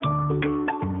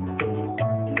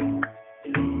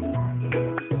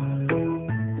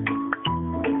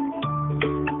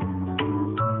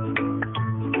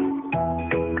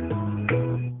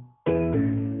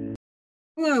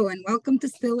and welcome to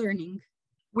Still Learning.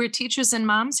 We're teachers and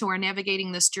moms who are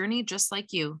navigating this journey just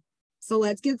like you. So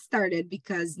let's get started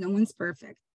because no one's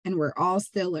perfect and we're all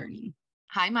still learning.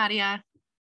 Hi, Maria.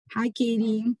 Hi,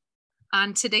 Katie.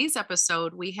 On today's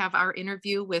episode, we have our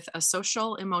interview with a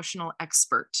social emotional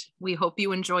expert. We hope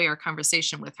you enjoy our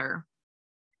conversation with her.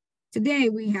 Today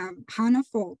we have Hannah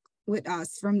Falk with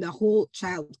us from the Whole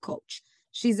Child Coach.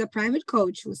 She's a private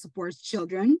coach who supports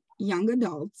children, young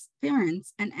adults,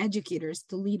 parents, and educators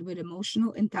to lead with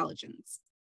emotional intelligence.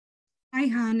 Hi,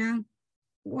 Hannah.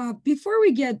 Well, before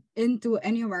we get into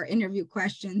any of our interview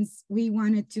questions, we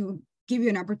wanted to give you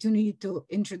an opportunity to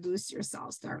introduce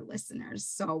yourselves to our listeners.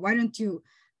 So why don't you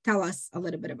tell us a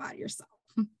little bit about yourself?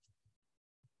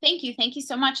 Thank you. Thank you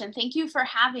so much. And thank you for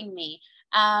having me.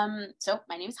 So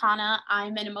my name is Hannah.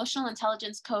 I'm an emotional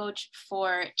intelligence coach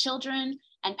for children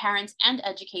and parents and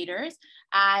educators.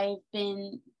 I've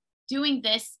been doing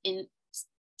this in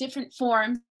different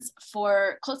forms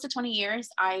for close to 20 years.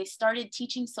 I started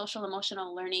teaching social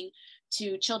emotional learning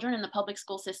to children in the public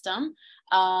school system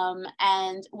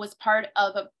and was part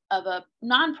of a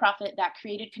nonprofit that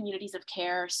created communities of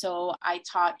care. So I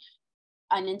taught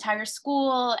an entire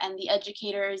school and the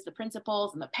educators, the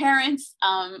principals and the parents,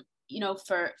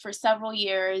 for several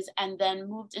years, and then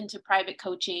moved into private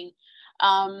coaching,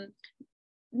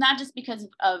 not just because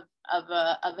of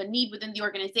a need within the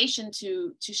organization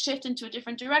to shift into a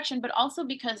different direction, but also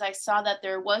because I saw that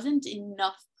there wasn't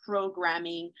enough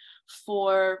programming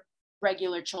for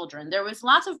regular children. There was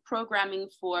lots of programming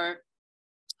for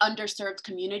underserved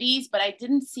communities, but I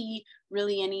didn't see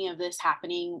really any of this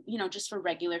happening, just for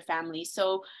regular families.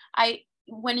 So I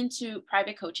went into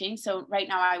private coaching. So right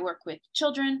now I work with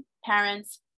children,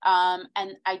 parents,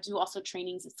 and I do also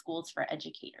trainings at schools for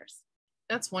educators.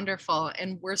 That's wonderful.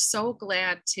 And we're so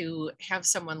glad to have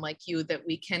someone like you that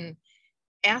we can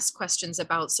ask questions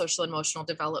about social emotional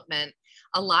development.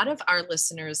 A lot of our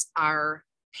listeners are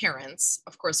parents.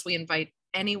 Of course, we invite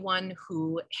anyone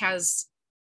who has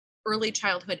early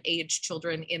childhood age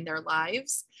children in their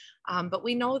lives. But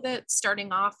we know that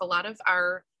starting off, a lot of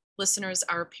our listeners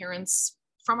are parents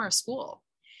from our school.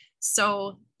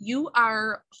 So you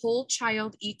are Whole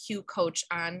Child EQ Coach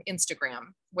on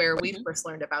Instagram, where we first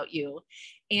learned about you.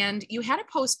 And you had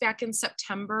a post back in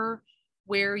September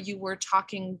where you were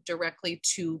talking directly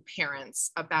to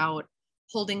parents about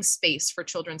holding space for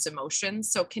children's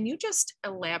emotions. So can you just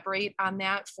elaborate on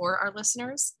that for our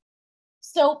listeners?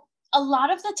 So a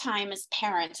lot of the time as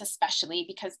parents, especially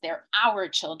because they're our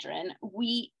children,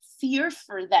 we fear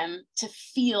for them to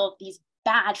feel these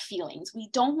bad feelings. We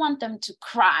don't want them to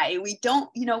cry. We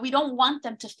don't want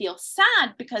them to feel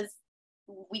sad because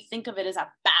we think of it as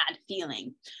a bad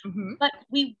feeling. Mm-hmm. But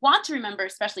we want to remember,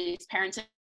 especially as parents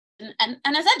and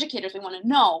as educators, we want to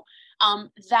know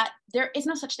that there is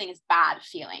no such thing as bad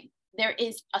feeling. There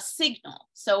is a signal.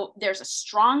 So there's a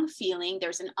strong feeling,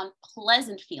 there's an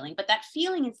unpleasant feeling, but that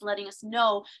feeling is letting us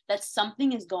know that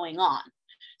something is going on.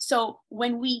 So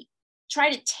when we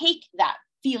try to take that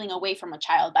feeling away from a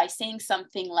child by saying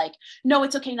something like, no,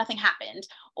 it's okay, nothing happened,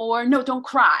 or no, don't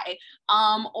cry,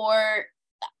 or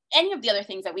any of the other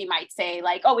things that we might say,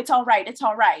 like, oh, it's all right,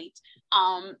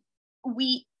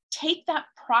 we take that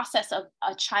process of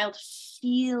a child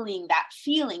feeling that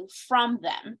feeling from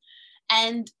them,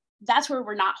 and that's where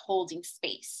we're not holding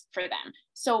space for them.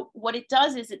 So what it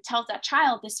does is it tells that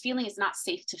child this feeling is not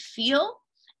safe to feel,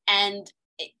 and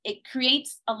it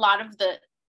creates a lot of the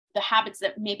habits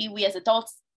that maybe we as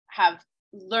adults have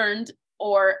learned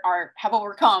or have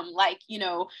overcome, like,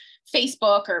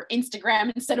 Facebook or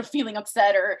Instagram instead of feeling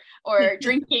upset or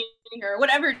drinking or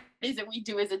whatever it is that we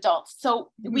do as adults.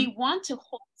 So we want to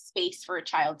hold space for a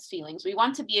child's feelings. We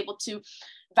want to be able to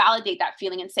validate that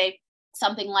feeling and say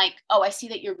something like, oh, I see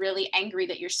that you're really angry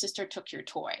that your sister took your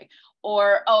toy,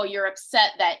 or, oh, you're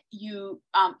upset that you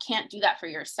can't do that for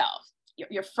yourself.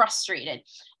 You're frustrated.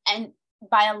 And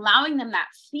by allowing them that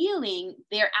feeling,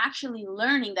 they're actually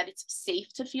learning that it's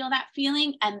safe to feel that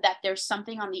feeling and that there's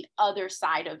something on the other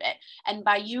side of it. And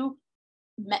by you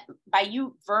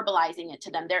verbalizing it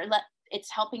to them, it's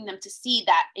helping them to see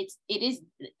that it is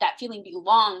that feeling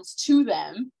belongs to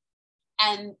them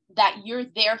and that you're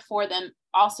there for them,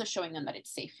 also showing them that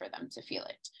it's safe for them to feel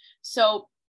it. So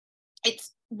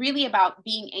it's really about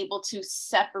being able to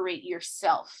separate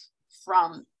yourself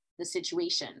from the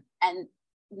situation and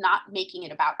not making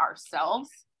it about ourselves,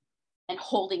 and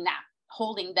holding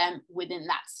them within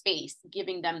that space,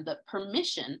 giving them the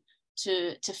permission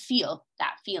to feel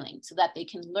that feeling so that they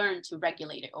can learn to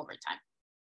regulate it over time.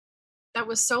 That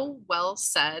was so well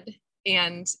said.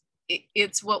 And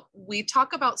it's what we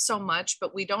talk about so much,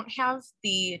 but we don't have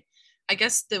the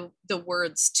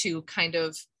words to kind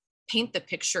of paint the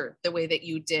picture the way that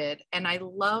you did. And I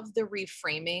love the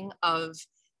reframing of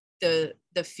the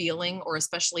feeling, or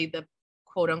especially the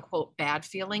quote unquote bad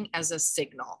feeling, as a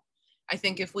signal. I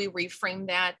think if we reframe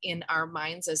that in our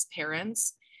minds as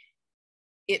parents,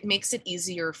 it makes it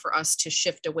easier for us to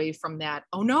shift away from that.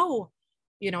 Oh no,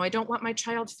 I don't want my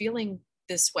child feeling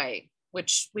this way,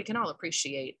 which we can all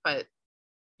appreciate, but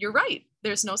you're right.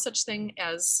 There's no such thing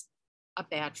as a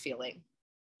bad feeling.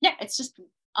 Yeah, it's just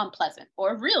unpleasant,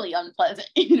 or really unpleasant,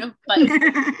 but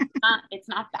it's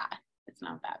not bad. It's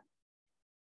not bad.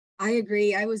 I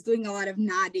agree. I was doing a lot of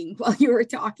nodding while you were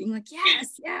talking, like,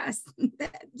 yes,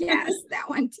 that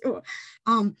one too.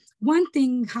 One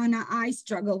thing, Hannah, I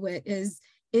struggle with is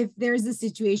if there's a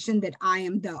situation that I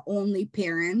am the only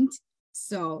parent,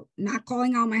 so not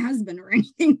calling out my husband or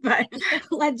anything, but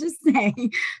let's just say,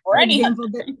 for example,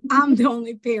 that I'm the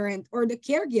only parent or the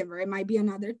caregiver. It might be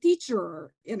another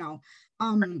teacher,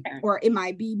 or it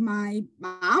might be my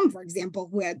mom, for example,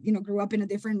 who had, grew up in a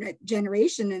different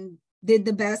generation and did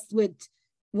the best with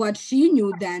what she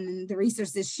knew then and the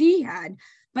resources she had.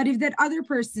 But if that other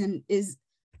person is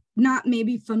not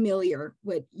maybe familiar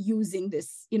with using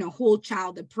this, whole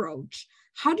child approach,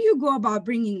 how do you go about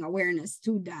bringing awareness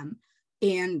to them?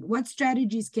 And what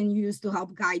strategies can you use to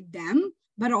help guide them,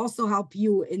 but also help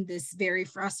you in this very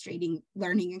frustrating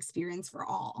learning experience for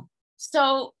all?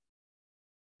 So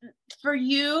for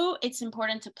you, it's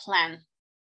important to plan.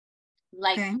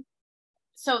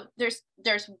 So there's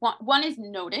one is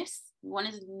notice. One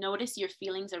is notice your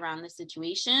feelings around the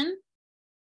situation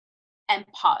and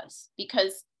pause,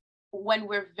 because when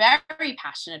we're very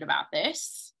passionate about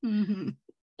this,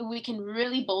 we can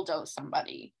really bulldoze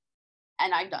somebody.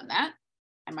 And I've done that.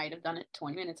 I might have done it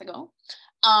 20 minutes ago.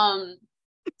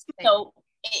 So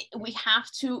we have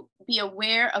to be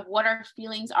aware of what our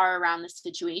feelings are around the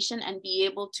situation and be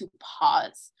able to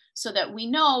pause, so that we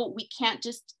know we can't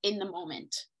just in the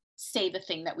moment say the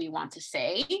thing that we want to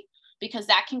say, because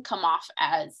that can come off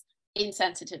as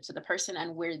insensitive to the person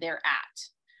and where they're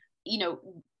at.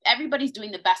 Everybody's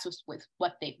doing the best with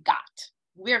what they've got.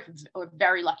 We're a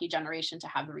very lucky generation to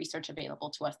have the research available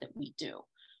to us that we do.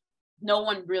 No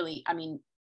one really,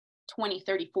 20,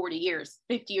 30, 40 years,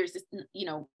 50 years,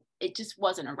 it just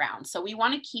wasn't around. So we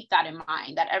want to keep that in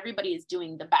mind, that everybody is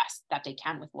doing the best that they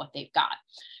can with what they've got.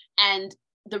 And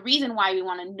the reason why we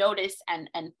want to notice and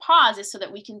pause is so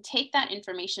that we can take that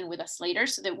information with us later,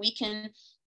 so that we can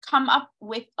come up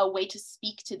with a way to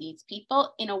speak to these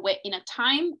people in a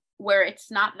time where it's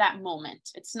not that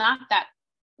moment. It's not that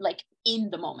like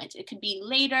in the moment. It could be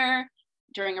later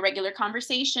during a regular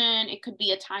conversation. It could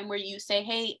be a time where you say,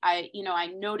 hey,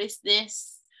 I noticed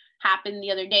this happened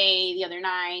the other day, the other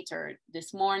night, or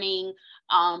this morning.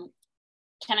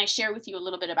 Can I share with you a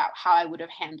little bit about how I would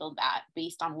have handled that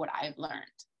based on what I've learned?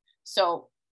 So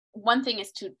one thing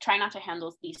is to try not to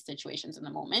handle these situations in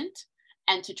the moment,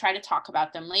 and to try to talk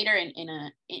about them later in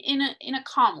a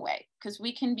calm way, because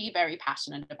we can be very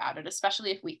passionate about it, especially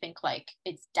if we think like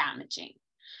it's damaging.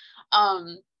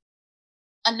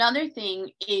 Another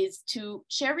thing is to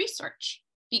share research,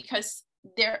 because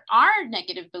there are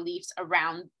negative beliefs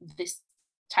around this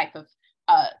type of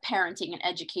parenting and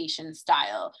education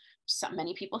style.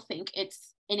 Many people think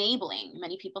it's enabling.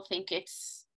 Many people think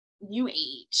it's new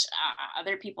age.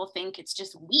 Other people think it's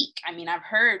just weak. I've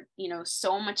heard,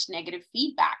 so much negative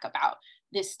feedback about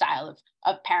this style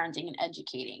of parenting and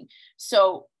educating.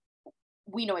 So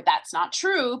we know that's not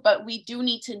true, but we do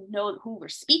need to know who we're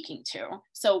speaking to.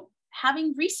 So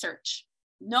having research,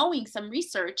 knowing some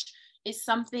research is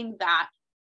something that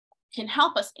can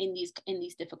help us in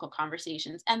these difficult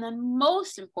conversations. And then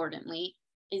most importantly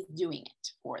is doing it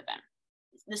for them.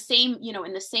 The same,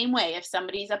 in the same way, if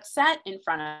somebody's upset in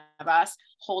front of us,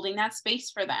 holding that space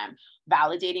for them,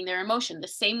 validating their emotion, the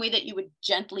same way that you would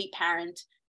gently parent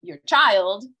your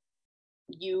child,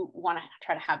 you want to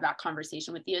try to have that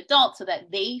conversation with the adult so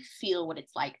that they feel what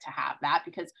it's like to have that,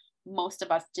 because most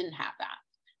of us didn't have that.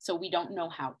 So we don't know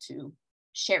how to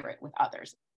share it with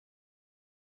others.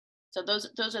 So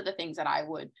those are the things that I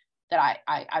would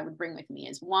bring with me,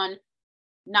 is one,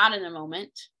 not in a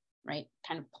moment, right?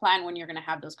 Kind of plan when you're going to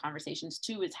have those conversations.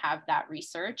 Two is have that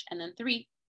research. And then three,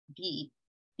 be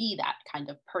that kind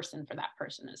of person for that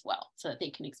person as well, so that they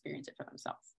can experience it for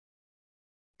themselves.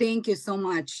 Thank you so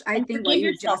much. I think what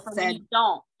you just said. You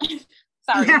don't.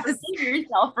 Sorry, yes. Forgive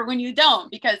yourself for when you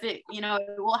don't, because it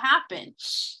will happen.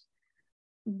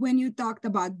 When you talked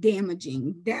about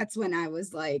damaging, that's when I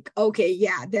was like, okay,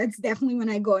 yeah, that's definitely when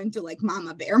I go into like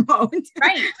mama bear mode.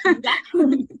 Right.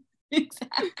 Exactly.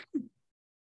 Exactly.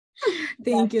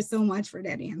 Thank you so much for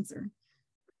that answer.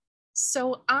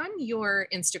 So on your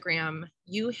Instagram,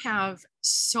 you have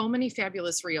so many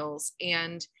fabulous reels,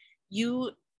 and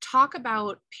you talk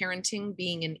about parenting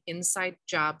being an inside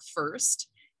job first.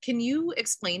 Can you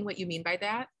explain what you mean by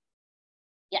that?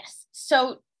 Yes.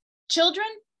 So children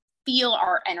feel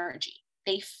our energy.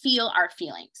 They feel our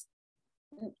feelings,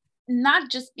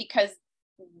 not just because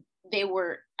they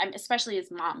were, especially as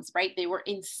moms, right? They were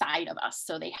inside of us.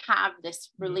 So they have this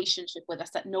relationship with us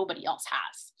that nobody else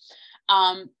has.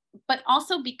 But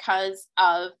also because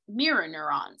of mirror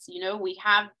neurons. We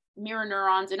have mirror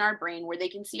neurons in our brain where they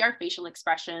can see our facial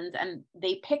expressions, and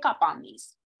they pick up on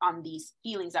these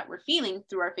feelings that we're feeling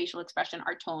through our facial expression,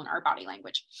 our tone, our body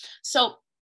language. So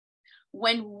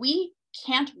when we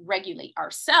can't regulate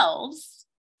ourselves,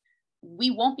 we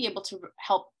won't be able to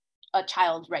help a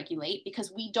child regulate,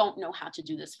 because we don't know how to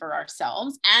do this for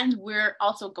ourselves. And we're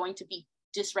also going to be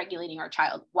dysregulating our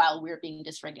child while we're being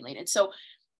dysregulated. So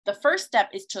the first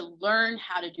step is to learn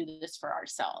how to do this for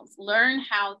ourselves, learn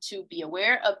how to be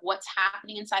aware of what's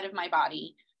happening inside of my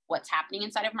body, what's happening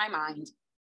inside of my mind,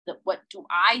 what do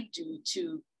I do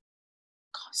to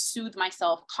soothe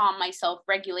myself, calm myself,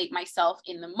 regulate myself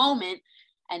in the moment.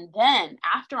 And then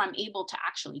after I'm able to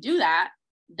actually do that,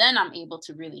 then I'm able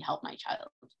to really help my child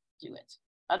do it.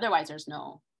 Otherwise,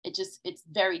 it's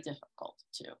very difficult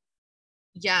to.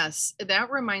 Yes, that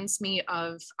reminds me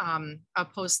of a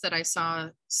post that I saw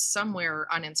somewhere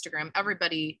on Instagram.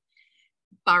 Everybody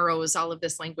borrows all of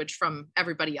this language from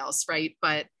everybody else, right?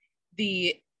 But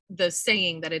the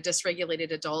saying that a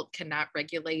dysregulated adult cannot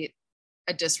regulate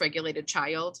a dysregulated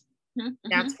child,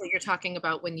 that's what you're talking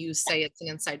about when you say it's an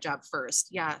inside job first.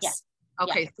 Yes. Yes.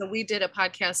 Okay, yes. So we did a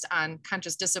podcast on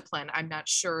conscious discipline. I'm not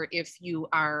sure if you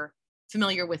are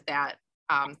familiar with that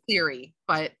theory,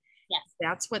 but yes.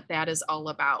 That's what that is all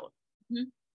about.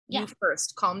 Yeah. You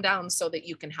first calm down so that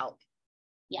you can help.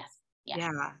 Yes.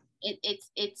 Yeah.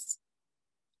 It's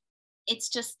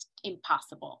just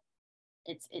impossible.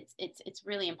 It's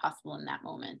really impossible in that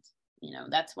moment.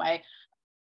 That's why,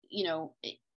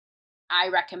 I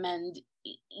recommend,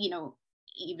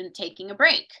 even taking a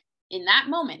break in that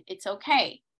moment. It's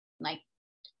okay. Like,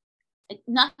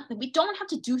 we don't have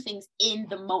to do things in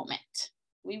the moment.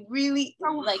 We really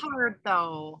so hard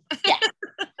though.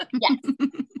 Yes.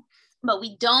 But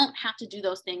we don't have to do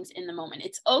those things in the moment.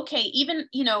 It's okay. Even,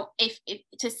 if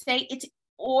to say it's,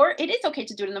 or it is okay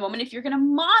to do it in the moment if you're going to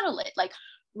model it. Like,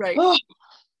 right. Oh,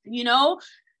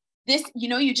 this,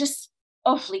 you just,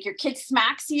 like your kid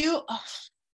smacks you. Oh,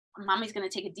 mommy's going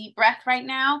to take a deep breath right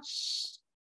now,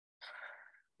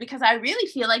 because I really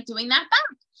feel like doing that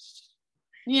back.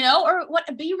 Or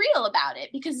be real about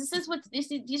it, because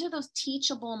these are those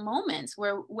teachable moments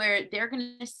where they're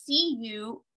going to see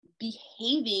you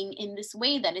behaving in this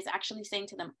way that is actually saying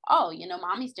to them, oh,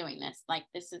 mommy's doing this, like,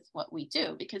 this is what we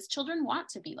do, because children want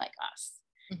to be like us.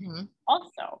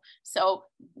 Also. So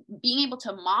being able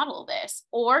to model this,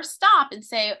 or stop and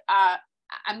say,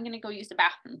 I'm going to go use the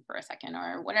bathroom for a second,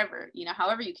 or whatever,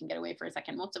 however you can get away for a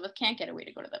second. Most of us can't get away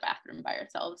to go to the bathroom by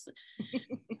ourselves.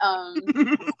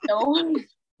 So,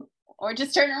 or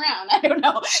just turn around. I don't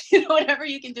know, whatever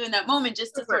you can do in that moment,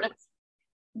 just to sort of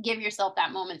give yourself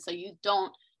that moment, so you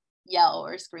don't yell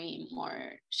or scream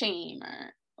or shame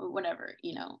or whatever,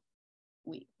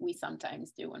 we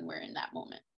sometimes do when we're in that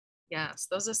moment. Yes,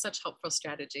 those are such helpful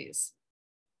strategies.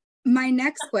 My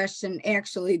next question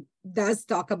actually does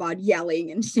talk about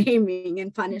yelling and shaming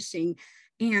and punishing.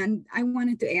 And I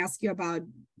wanted to ask you about,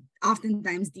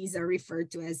 oftentimes these are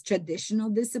referred to as traditional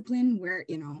discipline, where,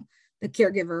 the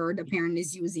caregiver or the parent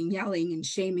is using yelling and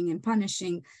shaming and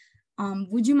punishing.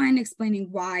 Would you mind explaining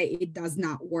why it does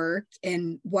not work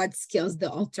and what skills the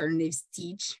alternatives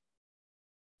teach?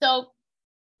 So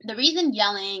the reason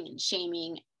yelling and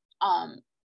shaming and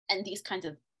these kinds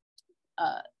of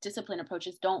discipline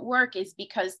approaches don't work is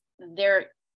because they're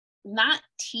not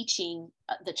teaching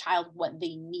the child what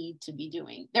they need to be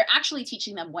doing. They're actually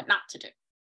teaching them what not to do,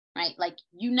 right? Like,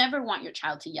 you never want your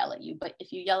child to yell at you, but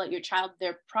if you yell at your child,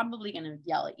 they're probably going to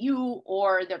yell at you,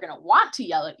 or they're going to want to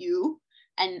yell at you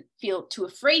and feel too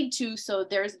afraid to. So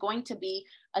there's going to be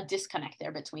a disconnect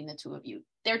there between the two of you.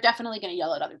 They're definitely going to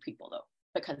yell at other people though,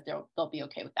 because they'll be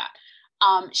okay with that.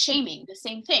 Shaming, the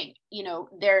same thing.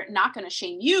 They're not going to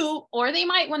shame you, or they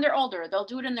might when they're older, they'll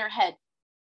do it in their head.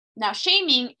 Now,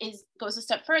 shaming goes a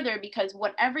step further, because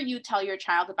whatever you tell your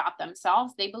child about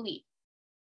themselves, they believe.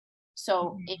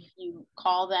 So if you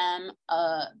call them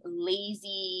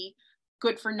lazy,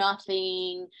 good for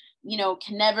nothing,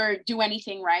 can never do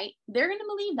anything right, they're going to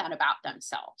believe that about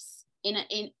themselves. And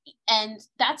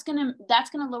that's going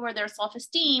to lower their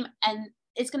self-esteem, and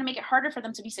it's going to make it harder for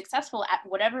them to be successful at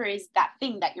whatever is that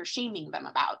thing that you're shaming them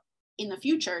about. in the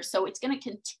future. So it's going to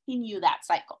continue that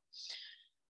cycle.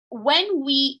 When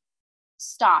we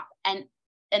stop and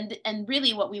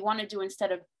really what we want to do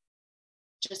instead of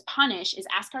just punish is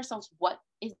ask ourselves, what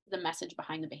is the message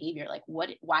behind the behavior? Like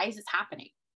why is this happening?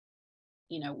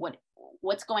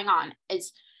 What's going on?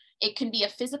 It can be a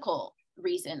physical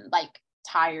reason, like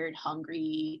tired,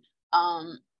 hungry,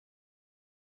 not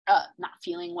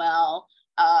feeling well.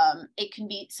 It can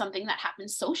be something that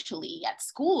happens socially at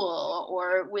school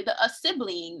or with a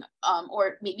sibling,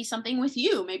 or maybe something with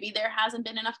you. Maybe there hasn't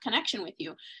been enough connection with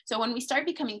you. So when we start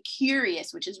becoming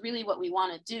curious, which is really what we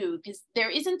want to do, because there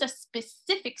isn't a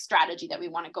specific strategy that we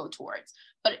want to go towards,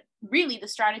 but really the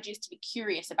strategy is to be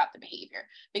curious about the behavior.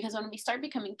 Because when we start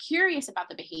becoming curious about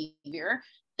the behavior,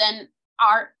 then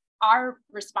our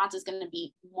response is going to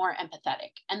be more empathetic.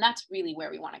 And that's really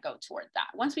where we want to go toward that.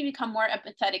 Once we become more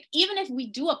empathetic, even if we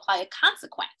do apply a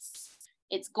consequence,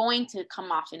 it's going to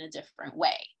come off in a different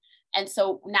way. And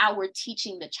so now we're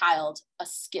teaching the child a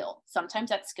skill. Sometimes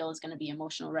that skill is going to be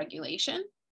emotional regulation.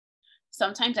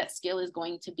 Sometimes that skill is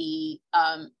going to be,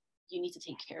 you need to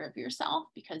take care of yourself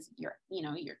because you're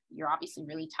obviously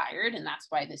really tired and that's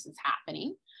why this is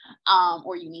happening.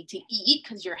 Or you need to eat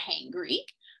because you're hangry.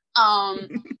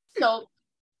 So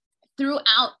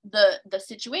throughout the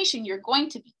situation, you're going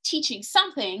to be teaching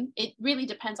something. It really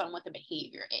depends on what the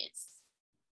behavior is.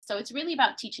 So it's really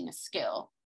about teaching a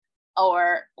skill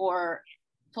or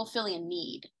fulfilling a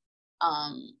need,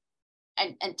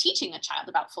 and teaching a child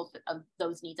about of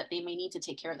those needs that they may need to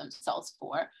take care of themselves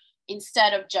for,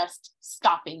 instead of just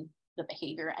stopping the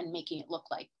behavior and making it look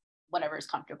like whatever is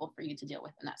comfortable for you to deal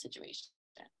with in that situation.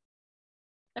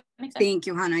 Thank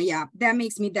you, Hannah. Yeah, that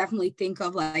makes me definitely think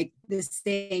of like this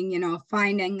saying,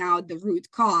 finding out the root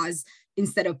cause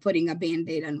instead of putting a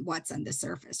Band-Aid on what's on the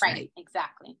surface, right?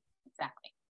 Exactly.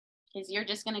 Because you're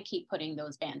just going to keep putting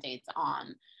those Band-Aids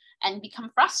on and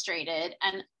become frustrated.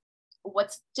 And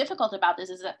what's difficult about this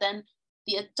is that then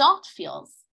the adult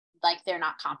feels like they're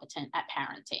not competent at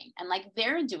parenting and like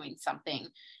they're doing something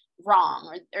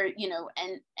wrong or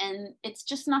and it's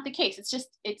just not the case. It's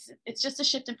just a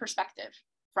shift in perspective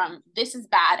from this is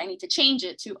bad, I need to change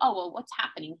it, to, oh, well, what's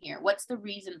happening here? What's the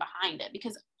reason behind it?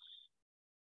 Because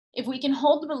if we can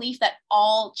hold the belief that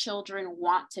all children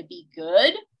want to be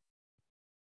good,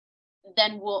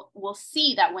 then we'll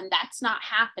see that when that's not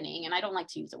happening, and I don't like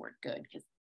to use the word good,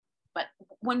 but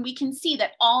when we can see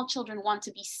that all children want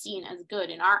to be seen as good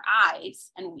in our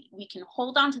eyes, and we can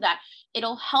hold on to that,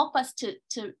 it'll help us to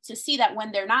see that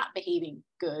when they're not behaving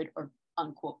good or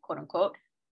unquote, quote unquote,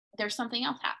 there's something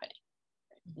else happening.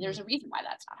 There's a reason why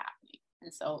that's not happening.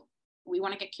 And so we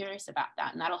want to get curious about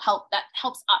that. And that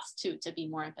helps us too, to be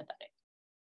more empathetic.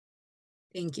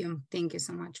 Thank you. Thank you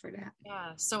so much for that.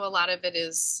 Yeah. So a lot of it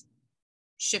is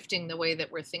shifting the way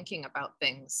that we're thinking about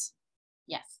things.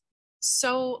 Yes.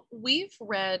 So we've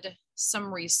read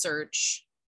some research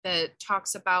that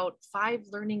talks about 5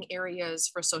 learning areas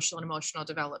for social and emotional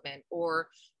development, or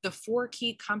the 4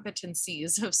 key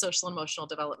competencies of social and emotional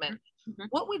development. Mm-hmm.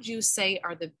 What would you say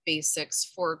are the basics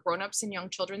for grown-ups and young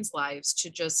children's lives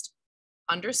to just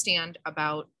understand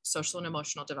about social and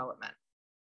emotional development?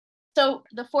 So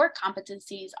the 4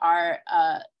 competencies are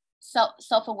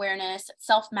self-awareness,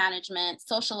 self-management,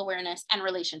 social awareness, and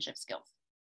relationship skills.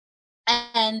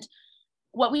 And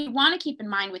what we want to keep in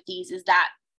mind with these is that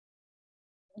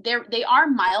they are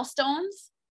milestones,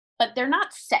 but they're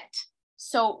not set.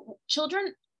 So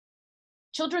children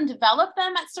develop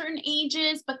them at certain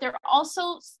ages, but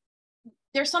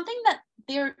there's something that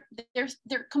they're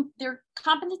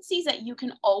competencies that you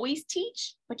can always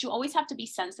teach, but you always have to be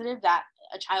sensitive that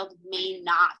a child may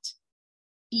not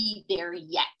be there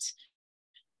yet.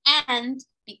 And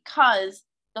because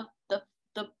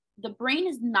the brain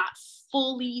is not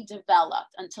fully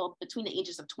developed until between the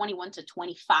ages of 21 to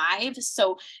 25.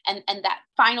 So, and that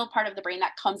final part of the brain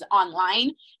that comes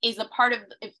online is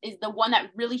the one that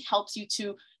really helps you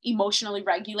to emotionally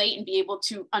regulate and be able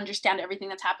to understand everything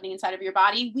that's happening inside of your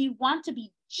body. We want to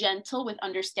be gentle with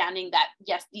understanding that,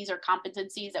 yes, these are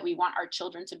competencies that we want our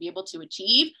children to be able to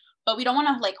achieve, but we don't want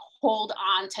to like hold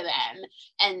on to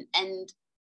them and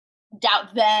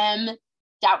doubt them,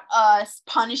 doubt us,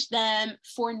 punish them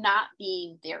for not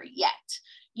being there yet.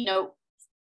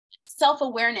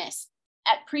 Self-awareness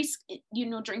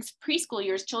during preschool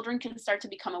years, children can start to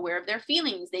become aware of their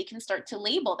feelings. They can start to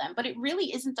label them, but it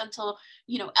really isn't until,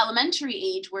 elementary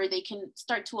age where they can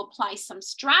start to apply some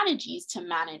strategies to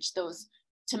manage those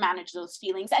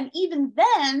feelings. And even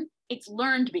then, it's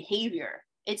learned behavior.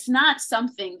 It's not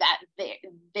something that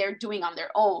they're doing on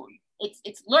their own.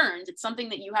 It's learned. It's something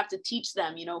that you have to teach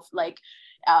them,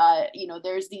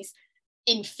 there's these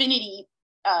infinity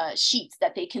sheets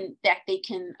that they can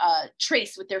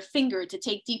trace with their finger to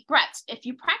take deep breaths. If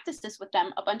you practice this with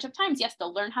them a bunch of times, yes,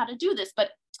 they'll learn how to do this,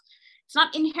 but it's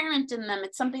not inherent in them.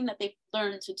 It's something that they've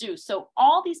learned to do. So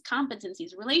all these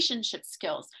competencies, relationship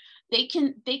skills, you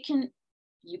can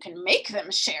make them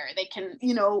share. They can,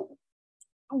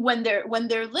 when they're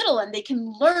little, and they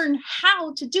can learn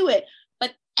how to do it.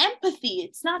 But empathy,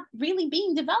 it's not really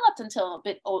being developed until a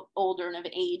bit older and of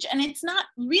age. And it's not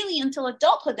really until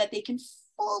adulthood that they can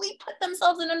fully put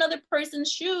themselves in another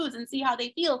person's shoes and see how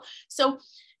they feel. So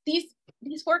these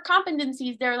 4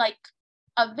 competencies, they're like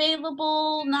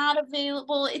available, not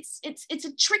available. It's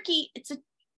a tricky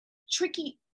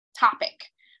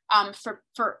topic for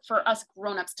us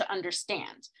grown-ups to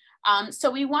understand. So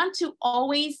we want to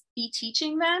always be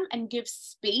teaching them and give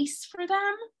space for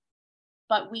them,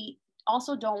 but we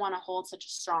also don't want to hold such a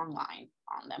strong line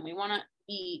on them. We want to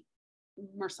be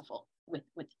merciful with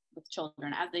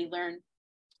children as they learn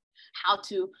how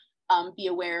to be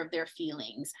aware of their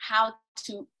feelings, how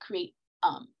to create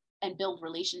and build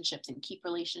relationships and keep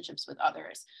relationships with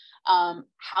others,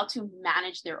 how to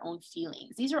manage their own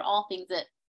feelings. These are all things that,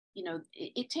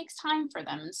 it takes time for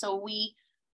them. And so we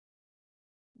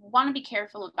want to be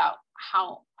careful about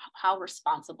how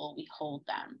responsible we hold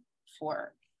them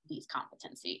for these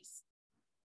competencies.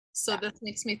 So this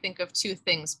makes me think of 2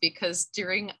 things, because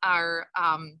during our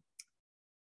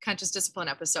conscious discipline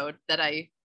episode that I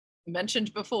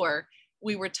mentioned before,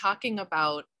 we were talking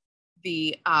about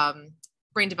the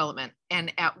brain development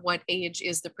and at what age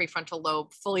is the prefrontal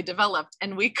lobe fully developed,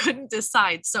 and we couldn't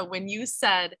decide. So when you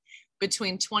said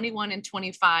between 21 and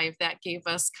 25, that gave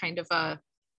us kind of a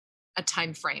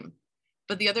time frame.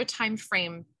 But the other time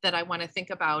frame that I want to think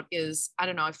about is, I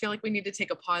don't know, I feel like we need to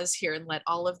take a pause here and let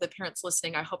all of the parents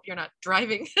listening, I hope you're not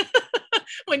driving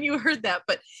when you heard that,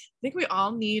 but I think we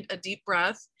all need a deep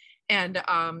breath and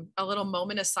a little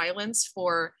moment of silence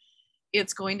for,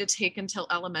 it's going to take until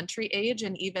elementary age.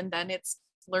 And even then it's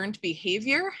learned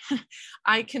behavior.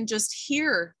 I can just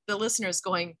hear the listeners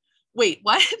going, wait,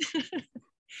 what?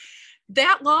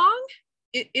 That long?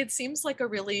 It seems like a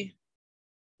really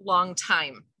long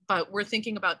time, but we're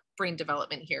thinking about brain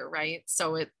development here, right?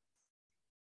 So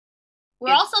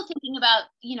we're also thinking about,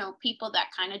 people that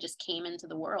kind of just came into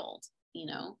the world,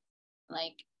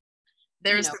 like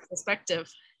there's the perspective.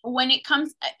 When it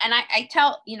comes, and I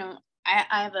tell, I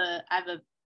have a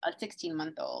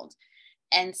 16-month-old,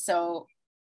 and so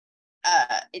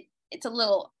it's a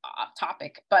little off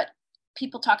topic, but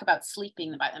people talk about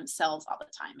sleeping by themselves all the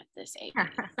time at this age.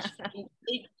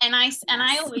 and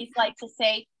I always like to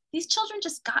say, these children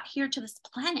just got here to this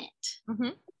planet. Mm-hmm. They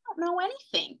don't know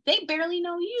anything. They barely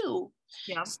know you.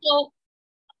 Yeah. So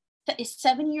is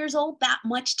 7 years old that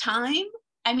much time?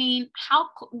 I mean,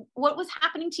 what was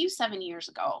happening to you 7 years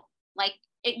ago? Like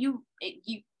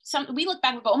we look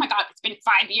back and go, oh my God, it's been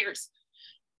 5 years.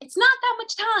 It's not that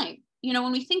much time.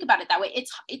 When we think about it that way,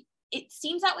 it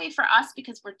seems that way for us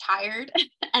because we're tired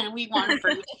and we want to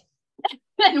breathe.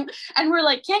 and we're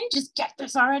like, can't you just get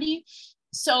this already?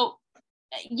 So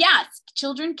yes,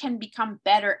 children can become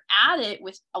better at it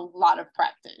with a lot of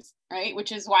practice, right?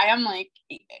 Which is why I'm like,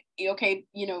 okay,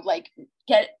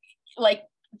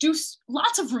 do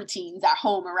lots of routines at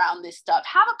home around this stuff.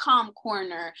 Have a calm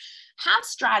corner, have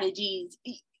strategies,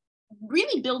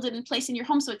 really build it in place in your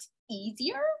home so it's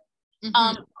easier.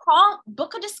 Mm-hmm.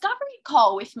 Book a discovery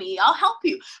call with me. I'll help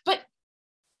you. But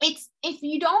if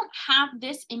you don't have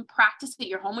this in practice at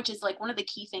your home, which is like one of the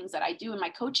key things that I do in my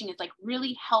coaching, is like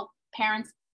really help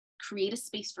parents create a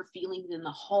space for feelings in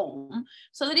the home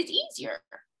so that it's easier.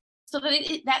 So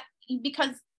that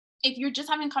because if you're just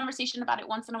having a conversation about it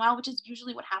once in a while, which is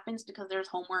usually what happens because there's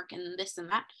homework and this and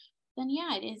that, then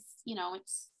yeah, it is,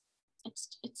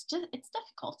 it's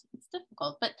difficult. It's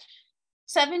difficult. But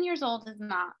 7 years old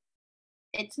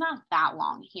it's not that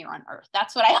long here on earth.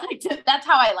 That's how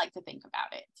I like to think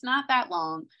about it. It's not that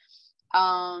long.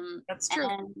 That's true.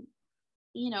 And,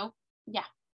 yeah.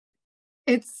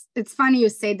 It's funny you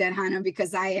say that, Hannah,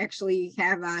 because I actually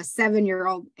have a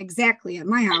 7-year-old exactly at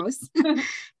my house.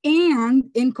 And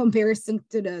in comparison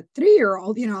to the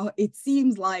 3-year-old, it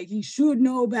seems like he should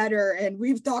know better. And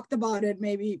we've talked about it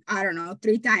maybe, I don't know,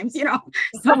 3 times,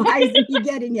 so why isn't he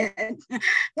getting it?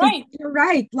 Right. You're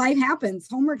right. Life happens.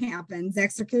 Homework happens.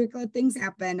 Extracurricular things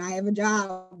happen. I have a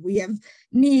job. We have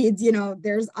needs,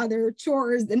 there's other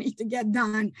chores that need to get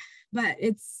done. But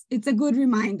it's a good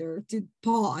reminder to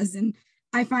pause. And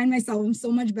I find myself, I'm so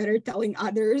much better telling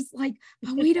others, like,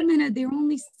 but wait a minute, they're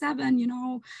only 7,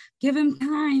 give them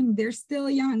time. They're still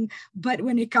young. But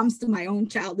when it comes to my own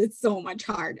child, it's so much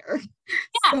harder.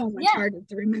 Harder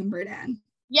to remember that.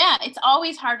 Yeah, it's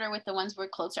always harder with the ones we're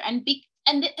closer. And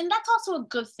and that's also a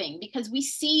good thing because we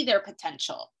see their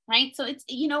potential, right? So it's,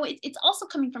 you know, it's also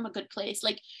coming from a good place.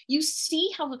 Like you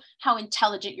see how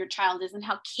intelligent your child is and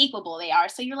how capable they are.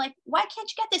 So you're like, why can't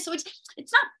you get this? So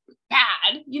it's not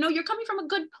bad, you know, you're coming from a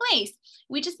good place.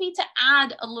 We just need to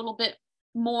add a little bit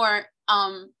more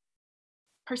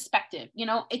perspective. You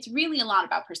know, it's really a lot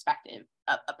about perspective.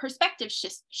 A perspective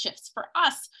shifts for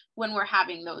us when we're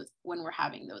having those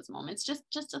moments, just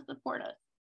to support us.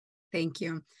 Thank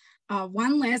you.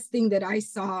 One last thing that I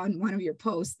saw on one of your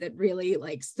posts that really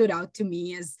like stood out to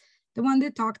me is the one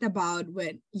that talked about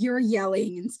when you're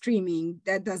yelling and screaming,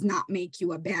 that does not make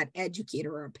you a bad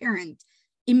educator or a parent.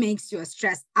 It makes you a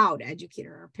stressed out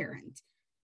educator or parent.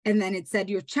 And then it said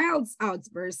your child's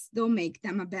outbursts don't make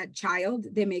them a bad child.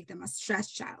 They make them a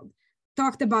stressed child.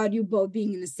 Talked about you both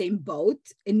being in the same boat,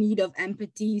 in need of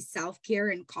empathy, self-care,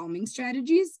 and calming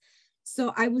strategies.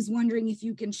 So I was wondering if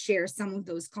you can share some of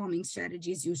those calming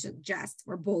strategies you suggest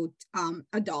for both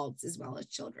adults as well as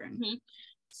children. Mm-hmm.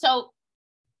 So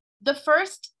the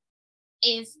first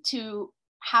is to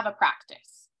have a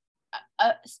practice,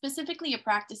 specifically a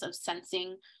practice of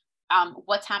sensing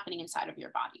what's happening inside of your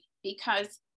body,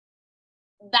 because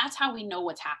that's how we know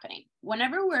what's happening.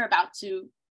 Whenever we're about to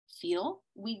feel,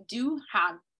 we do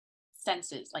have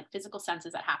senses, like physical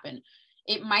senses that happen.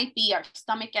 It might be our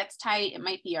stomach gets tight. It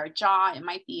might be our jaw. It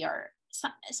might be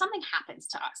something happens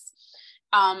to us.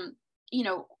 You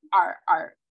know,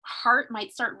 our heart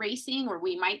might start racing, or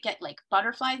we might get like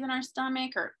butterflies in our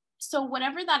stomach, or so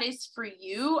whatever that is for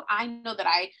you. I know that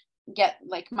I get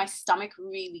like my stomach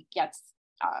really gets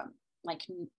like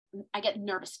I get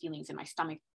nervous feelings in my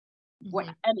stomach. What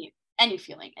any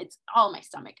feeling, it's all my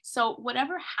stomach. So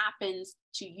whatever happens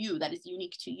to you that is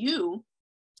unique to you,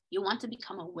 you want to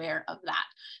become aware of that.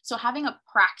 So having a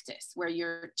practice where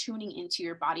you're tuning into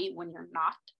your body when you're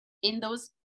not in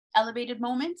those elevated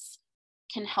moments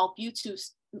can help you to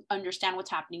understand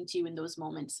what's happening to you in those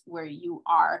moments where you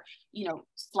are, you know,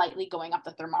 slightly going up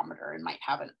the thermometer and might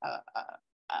have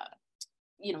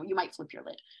you know, you might flip your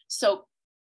lid. So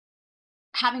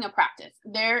having a practice,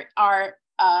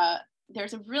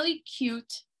 there's a really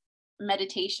cute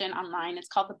meditation online. It's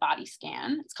called the body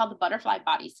scan. It's called the butterfly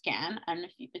body scan. And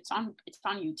it's on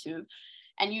YouTube,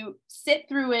 and you sit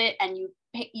through it, and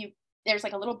there's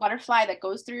like a little butterfly that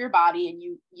goes through your body, and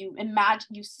you imagine,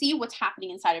 you see what's happening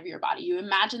inside of your body. You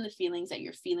imagine the feelings that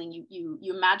you're feeling. You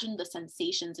imagine the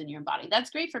sensations in your body. That's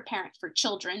great for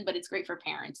children, but it's great for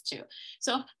parents too.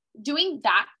 So doing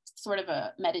that sort of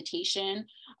a meditation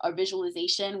or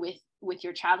visualization with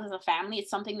your child as a family, it's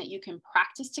something that you can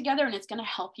practice together, and it's going to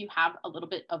help you have a little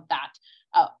bit of that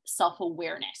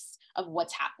self-awareness of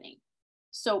what's happening.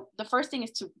 So the first thing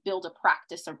is to build a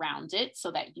practice around it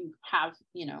so that you have,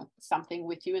 you know, something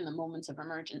with you in the moments of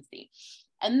emergency.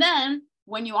 And then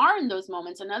when you are in those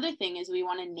moments, another thing is we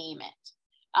want to name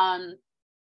it.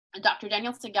 Dr.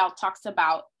 Daniel Segal talks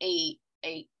about a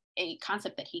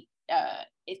concept that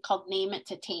it's called name it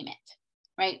to tame it,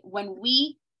 right? When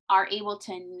we are able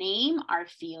to name our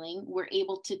feeling, we're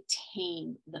able to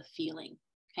tame the feeling.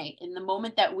 Okay. In the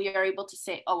moment that we are able to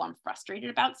say, oh, I'm frustrated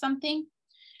about something,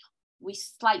 we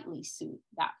slightly soothe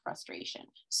that frustration.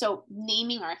 So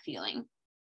naming our feeling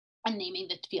and naming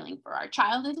the feeling for our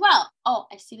child as well. Oh,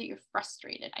 I see that you're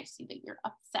frustrated. I see that you're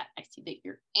upset. I see that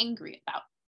you're angry about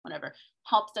whatever.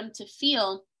 Helps them to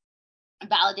feel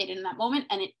validated in that moment.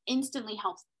 And it instantly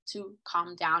helps to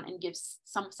calm down and gives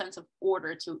some sense of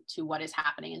order to what is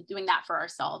happening, and doing that for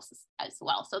ourselves as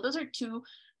well. So those are two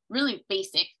really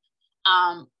basic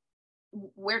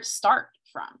where to start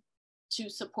from to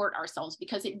support ourselves,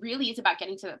 because it really is about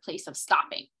getting to the place of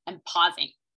stopping and pausing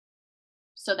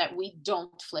so that we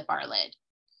don't flip our lid.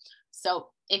 So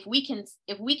if we can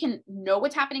know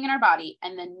what's happening in our body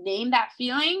and then name that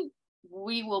feeling,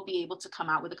 we will be able to come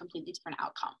out with a completely different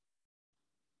outcome.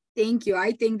 Thank you.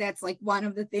 I think that's like one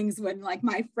of the things when like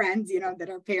my friends, you know, that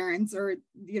are parents or,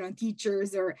 you know,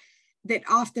 teachers, or that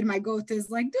often my go-to is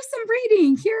like, do some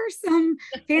breathing. Here are some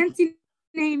fancy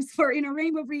names for, you know,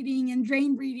 rainbow breathing and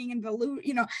drain breathing and balloon,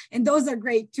 you know, and those are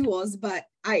great tools. But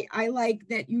I like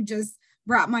that you just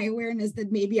brought my awareness that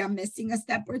maybe I'm missing a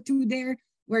step or two there,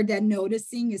 where that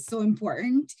noticing is so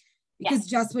important. Because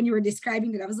just when you were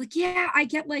describing it, I was like, yeah, I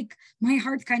get like, my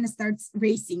heart kind of starts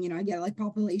racing, you know, I get like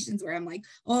palpitations where I'm like,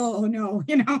 oh no,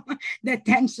 you know, that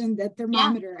tension, that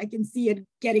thermometer, I can see it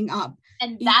getting up.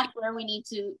 And that's where we need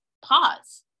to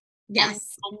pause.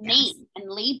 Yes. And name and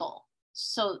label.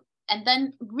 So, and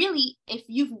then really, if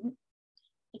you've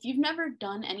never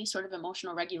done any sort of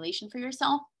emotional regulation for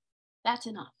yourself, that's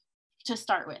enough to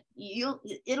start with.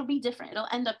 It'll be different. It'll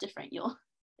end up different.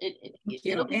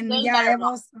 It'll be And good, yeah,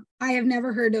 better. I have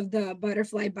never heard of the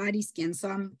butterfly body skin, so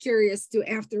I'm curious to,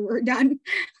 after we're done,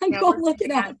 Yeah, go we're look it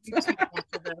up.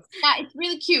 after this. Yeah, it's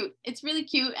really cute. It's really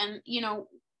cute. And, you know,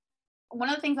 one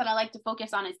of the things that I like to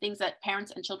focus on is things that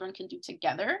parents and children can do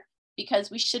together,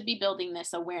 because we should be building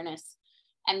this awareness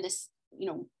and this, you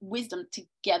know, wisdom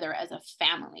together as a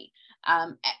family.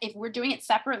 If we're doing it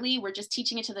separately, we're just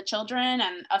teaching it to the children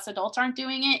and us adults aren't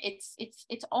doing it.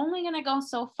 It's only going to go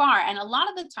so far. And a lot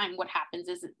of the time what happens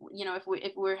is, you know, if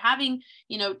we're having,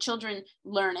 you know, children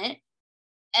learn it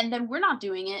and then we're not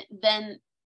doing it, then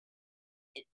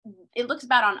it looks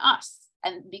bad on us.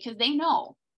 And because they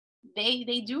know,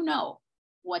 they do know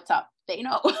what's up. They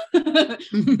know. They'll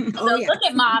look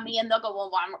at mommy and they'll go,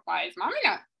 well, why is mommy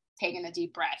not taking a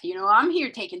deep breath? You know, I'm here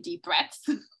taking deep breaths.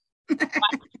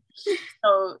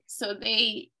 So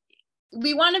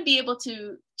we want to be able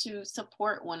to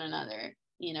support one another,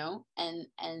 you know,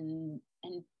 and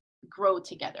grow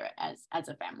together as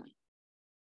a family.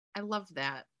 I love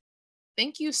that.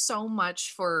 Thank you so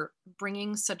much for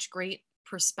bringing such great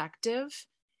perspective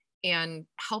and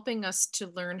helping us to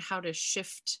learn how to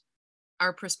shift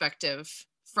our perspective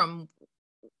from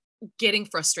getting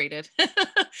frustrated,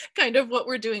 kind of what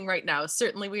we're doing right now.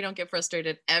 Certainly we don't get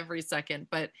frustrated every second,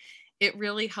 but it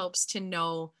really helps to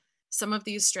know some of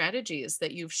these strategies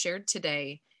that you've shared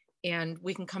today. And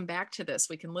we can come back to this.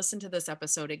 We can listen to this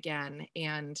episode again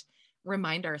and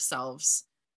remind ourselves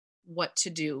what to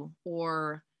do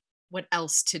or what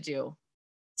else to do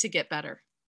to get better.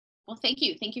 Well, thank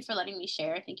you. Thank you for letting me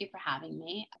share. Thank you for having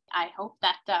me. I hope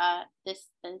that this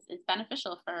is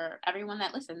beneficial for everyone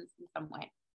that listens in some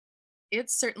way.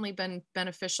 It's certainly been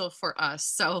beneficial for us.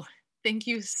 So thank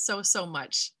you so, so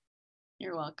much.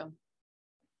 You're welcome.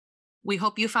 We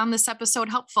hope you found this episode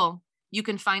helpful. You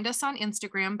can find us on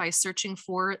Instagram by searching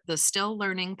for the Still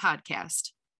Learning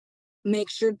Podcast. Make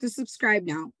sure to subscribe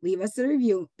now, leave us a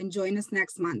review, and join us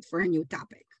next month for a new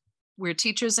topic. We're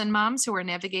teachers and moms who are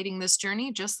navigating this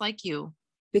journey just like you.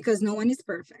 Because no one is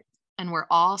perfect. And we're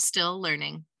all still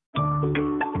learning.